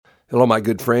Hello, my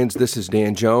good friends. This is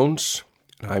Dan Jones.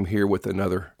 I'm here with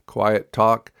another quiet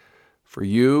talk for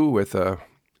you with a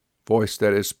voice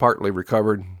that is partly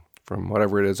recovered from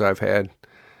whatever it is I've had.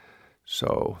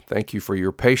 So thank you for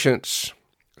your patience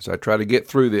as I try to get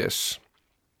through this.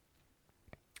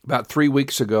 About 3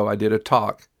 weeks ago, I did a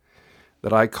talk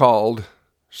that I called,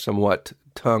 somewhat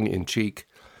tongue-in-cheek,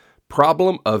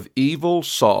 Problem of Evil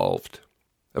Solved.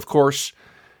 Of course,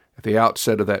 at the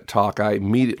outset of that talk, I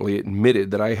immediately admitted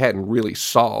that I hadn't really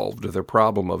solved the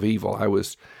problem of evil. I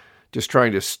was just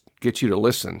trying to get you to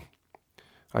listen.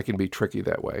 I can be tricky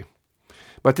that way.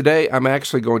 But today, I'm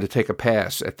actually going to take a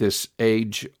pass at this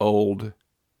age-old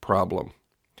problem.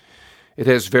 It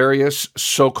has various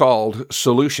so-called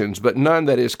solutions, but none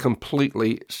that is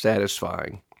completely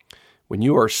satisfying. When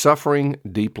you are suffering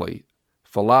deeply,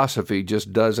 philosophy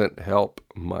just doesn't help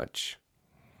much.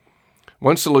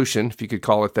 One solution, if you could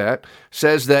call it that,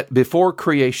 says that before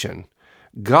creation,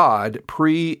 God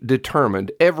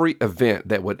predetermined every event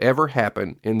that would ever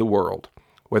happen in the world,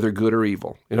 whether good or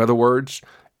evil. In other words,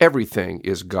 everything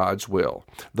is God's will.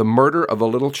 The murder of a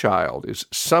little child is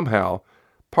somehow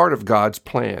part of God's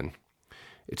plan.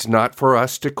 It's not for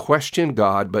us to question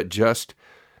God, but just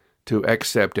to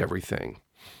accept everything.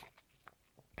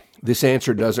 This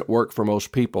answer doesn't work for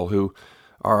most people who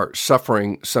are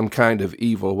suffering some kind of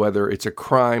evil, whether it's a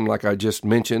crime like I just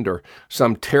mentioned, or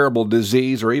some terrible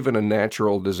disease, or even a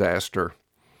natural disaster.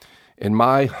 In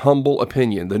my humble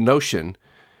opinion, the notion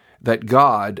that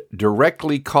God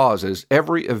directly causes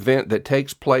every event that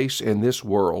takes place in this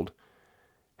world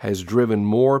has driven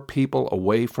more people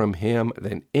away from Him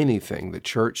than anything the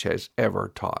church has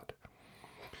ever taught.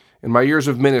 In my years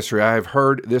of ministry, I have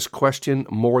heard this question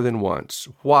more than once.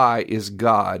 Why is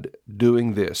God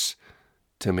doing this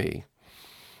to me?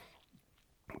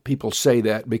 People say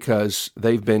that because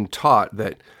they've been taught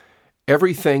that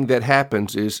everything that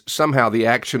happens is somehow the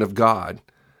action of God.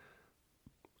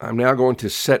 I'm now going to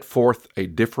set forth a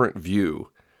different view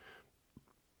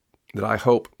that I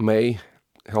hope may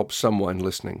help someone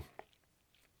listening.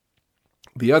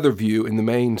 The other view in the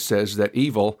main says that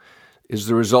evil is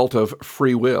the result of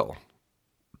free will.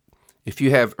 If you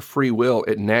have free will,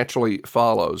 it naturally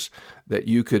follows that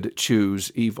you could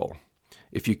choose evil.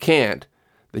 If you can't,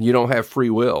 then you don't have free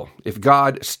will. If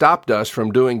God stopped us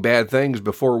from doing bad things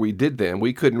before we did them,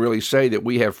 we couldn't really say that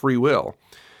we have free will.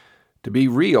 To be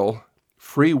real,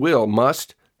 free will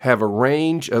must have a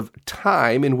range of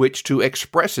time in which to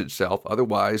express itself.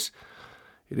 Otherwise,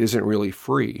 it isn't really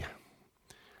free.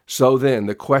 So then,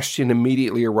 the question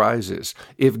immediately arises,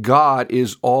 if God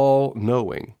is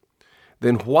all-knowing,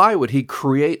 then why would He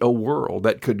create a world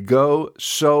that could go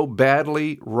so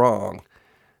badly wrong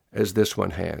as this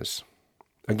one has?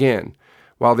 Again,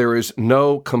 while there is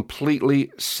no completely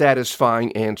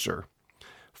satisfying answer,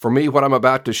 for me, what I'm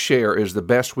about to share is the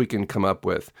best we can come up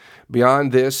with.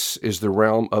 Beyond this is the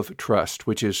realm of trust,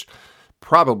 which is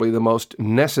probably the most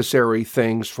necessary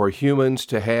things for humans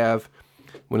to have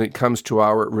when it comes to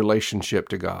our relationship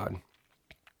to God.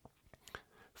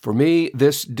 For me,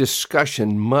 this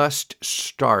discussion must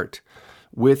start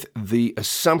with the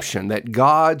assumption that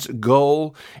God's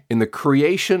goal in the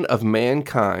creation of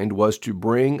mankind was to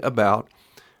bring about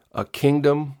a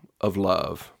kingdom of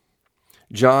love.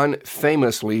 John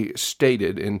famously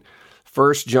stated in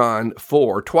 1 John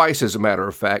 4, twice as a matter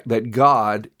of fact, that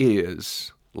God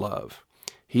is love.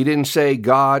 He didn't say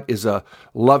God is a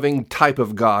loving type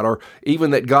of God, or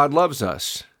even that God loves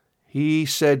us. He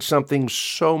said something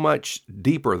so much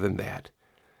deeper than that.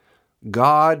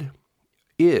 God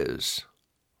is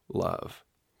love.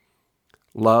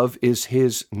 Love is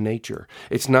His nature.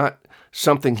 It's not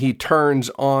something He turns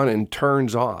on and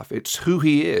turns off. It's who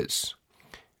He is.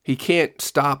 He can't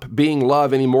stop being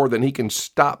love any more than He can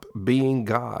stop being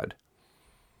God.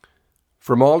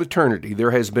 From all eternity,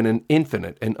 there has been an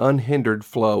infinite and unhindered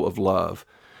flow of love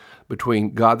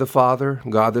between God the Father,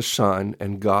 God the Son,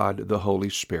 and God the Holy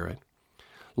Spirit.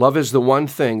 Love is the one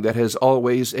thing that has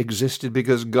always existed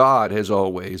because God has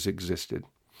always existed.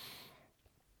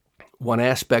 One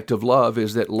aspect of love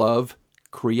is that love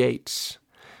creates.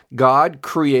 God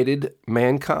created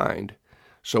mankind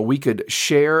so we could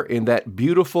share in that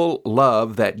beautiful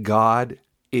love that God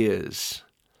is.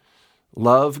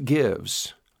 Love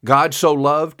gives. God so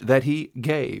loved that He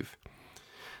gave.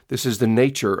 This is the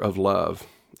nature of love.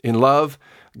 In love,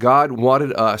 God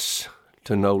wanted us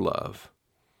to know love.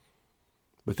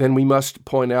 But then we must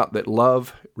point out that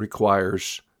love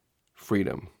requires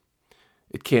freedom.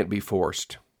 It can't be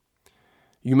forced.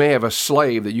 You may have a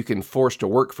slave that you can force to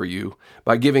work for you.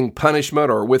 By giving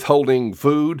punishment or withholding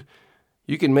food,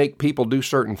 you can make people do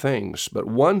certain things. But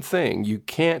one thing you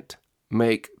can't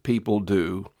make people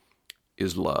do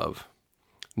is love.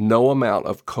 No amount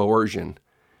of coercion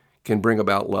can bring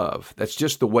about love. That's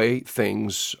just the way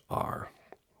things are.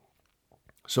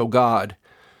 So God,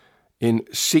 in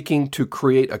seeking to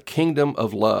create a kingdom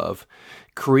of love,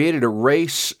 created a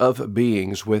race of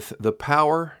beings with the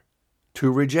power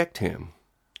to reject him.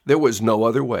 There was no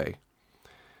other way.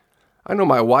 I know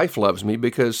my wife loves me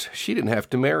because she didn't have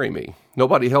to marry me.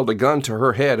 Nobody held a gun to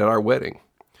her head at our wedding.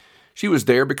 She was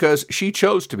there because she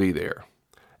chose to be there.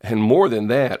 And more than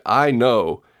that, I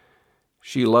know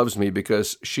she loves me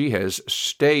because she has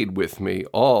stayed with me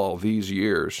all these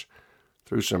years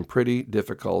through some pretty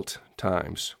difficult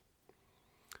times.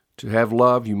 To have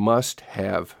love, you must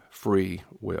have free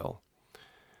will.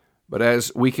 But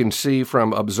as we can see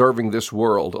from observing this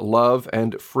world, love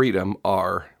and freedom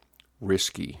are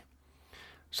risky.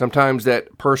 Sometimes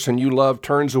that person you love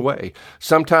turns away.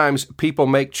 Sometimes people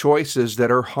make choices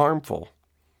that are harmful.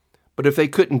 But if they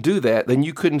couldn't do that, then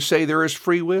you couldn't say there is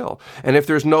free will. And if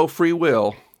there's no free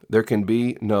will, there can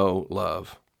be no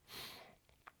love.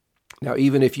 Now,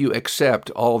 even if you accept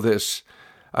all this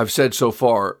I've said so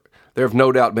far, there have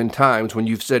no doubt been times when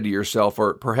you've said to yourself,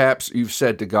 or perhaps you've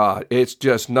said to God, it's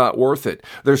just not worth it.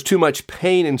 There's too much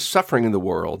pain and suffering in the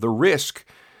world. The risk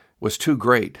was too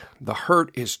great. The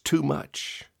hurt is too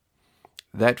much.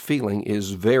 That feeling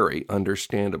is very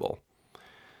understandable.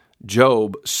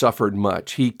 Job suffered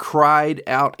much. He cried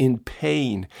out in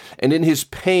pain, and in his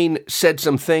pain said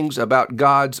some things about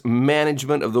God's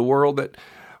management of the world that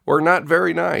were not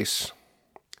very nice.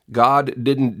 God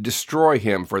didn't destroy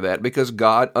him for that because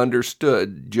God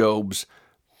understood Job's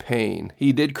pain.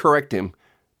 He did correct him,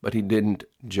 but he didn't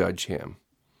judge him.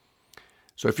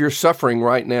 So if you're suffering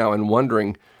right now and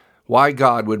wondering why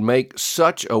God would make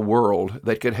such a world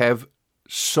that could have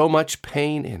so much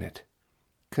pain in it,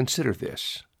 consider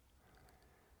this.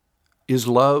 Is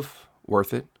love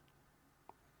worth it?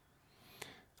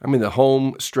 I'm in the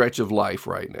home stretch of life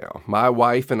right now. My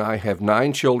wife and I have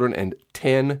 9 children and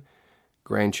 10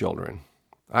 grandchildren.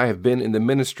 I have been in the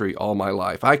ministry all my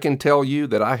life. I can tell you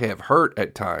that I have hurt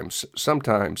at times,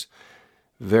 sometimes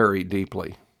very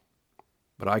deeply.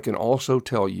 But I can also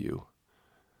tell you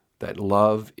that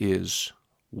love is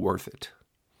worth it.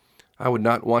 I would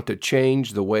not want to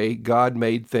change the way God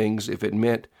made things if it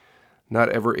meant not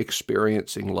ever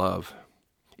experiencing love.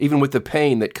 Even with the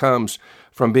pain that comes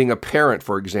from being a parent,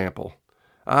 for example.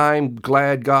 I'm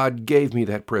glad God gave me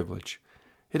that privilege.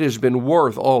 It has been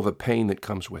worth all the pain that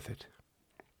comes with it.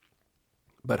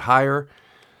 But higher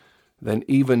than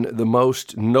even the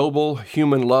most noble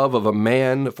human love of a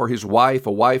man for his wife,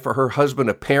 a wife for her husband,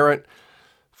 a parent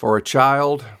for a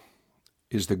child,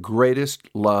 is the greatest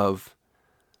love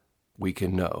we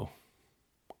can know,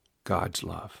 God's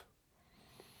love.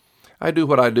 I do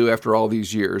what I do after all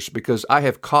these years because I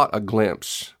have caught a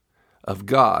glimpse of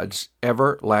God's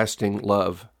everlasting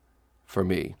love for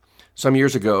me. Some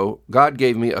years ago, God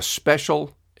gave me a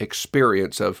special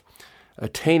experience of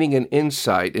attaining an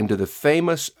insight into the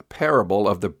famous parable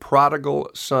of the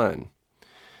prodigal son.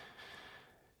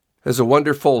 As a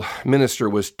wonderful minister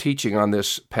was teaching on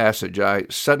this passage, I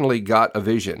suddenly got a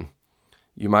vision,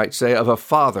 you might say, of a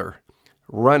father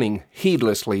running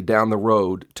heedlessly down the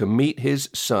road to meet his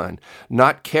son,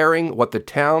 not caring what the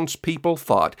townspeople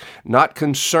thought, not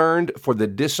concerned for the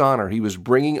dishonor he was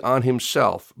bringing on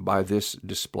himself by this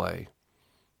display.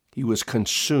 He was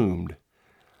consumed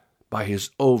by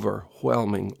his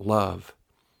overwhelming love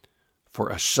for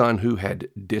a son who had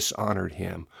dishonored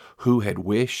him, who had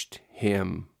wished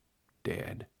him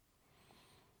dead.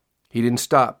 He didn't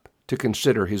stop to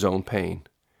consider his own pain,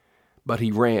 but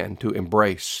he ran to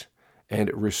embrace and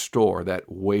restore that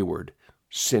wayward,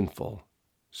 sinful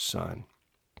son.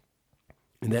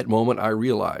 In that moment, I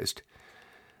realized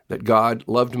that God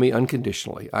loved me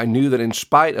unconditionally. I knew that in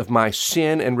spite of my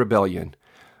sin and rebellion,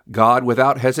 God,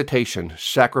 without hesitation,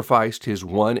 sacrificed his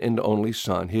one and only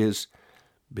Son, his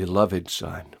beloved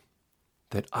Son,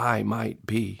 that I might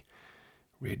be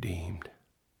redeemed.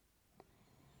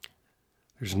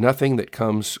 There's nothing that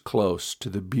comes close to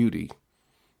the beauty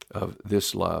of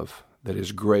this love that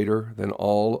is greater than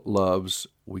all loves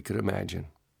we could imagine.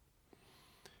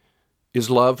 Is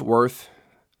love worth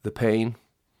the pain?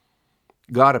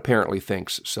 God apparently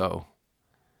thinks so.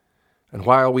 And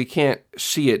while we can't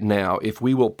see it now, if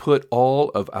we will put all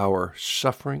of our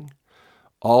suffering,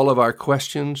 all of our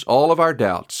questions, all of our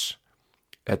doubts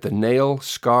at the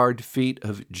nail-scarred feet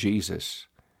of Jesus,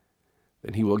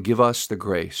 then he will give us the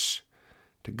grace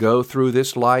to go through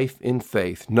this life in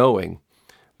faith, knowing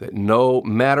that no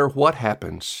matter what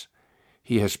happens,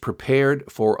 he has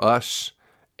prepared for us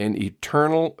an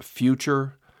eternal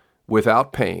future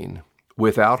without pain,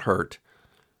 without hurt,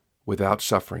 without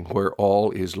suffering, where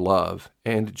all is love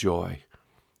and joy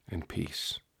and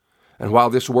peace. And while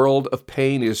this world of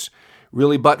pain is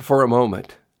really but for a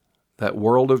moment, that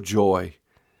world of joy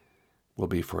will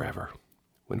be forever.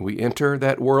 When we enter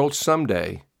that world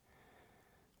someday,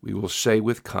 we will say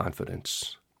with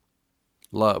confidence,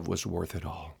 love was worth it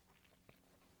all.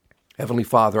 Heavenly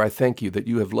Father, I thank you that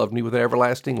you have loved me with an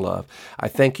everlasting love. I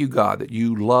thank you, God, that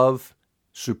you love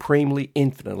supremely,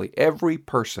 infinitely every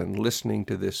person listening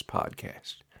to this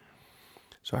podcast.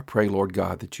 So I pray, Lord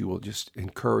God, that you will just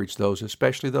encourage those,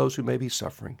 especially those who may be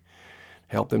suffering.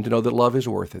 Help them to know that love is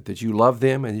worth it, that you love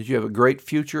them and that you have a great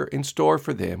future in store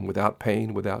for them without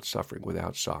pain, without suffering,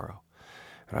 without sorrow.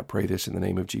 And I pray this in the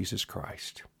name of Jesus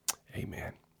Christ.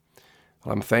 Amen.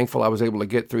 Well, I'm thankful I was able to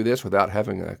get through this without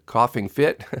having a coughing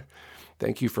fit.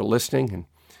 Thank you for listening.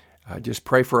 And just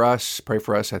pray for us. Pray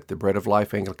for us at the Bread of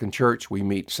Life Anglican Church. We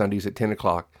meet Sundays at 10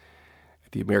 o'clock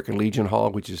at the American Legion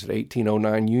Hall, which is at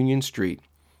 1809 Union Street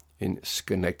in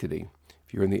Schenectady.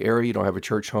 If you're in the area, you don't have a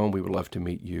church home, we would love to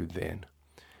meet you then.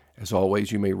 As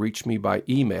always, you may reach me by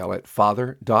email at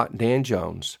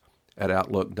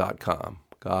father.danjones@outlook.com.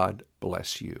 God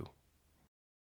bless you.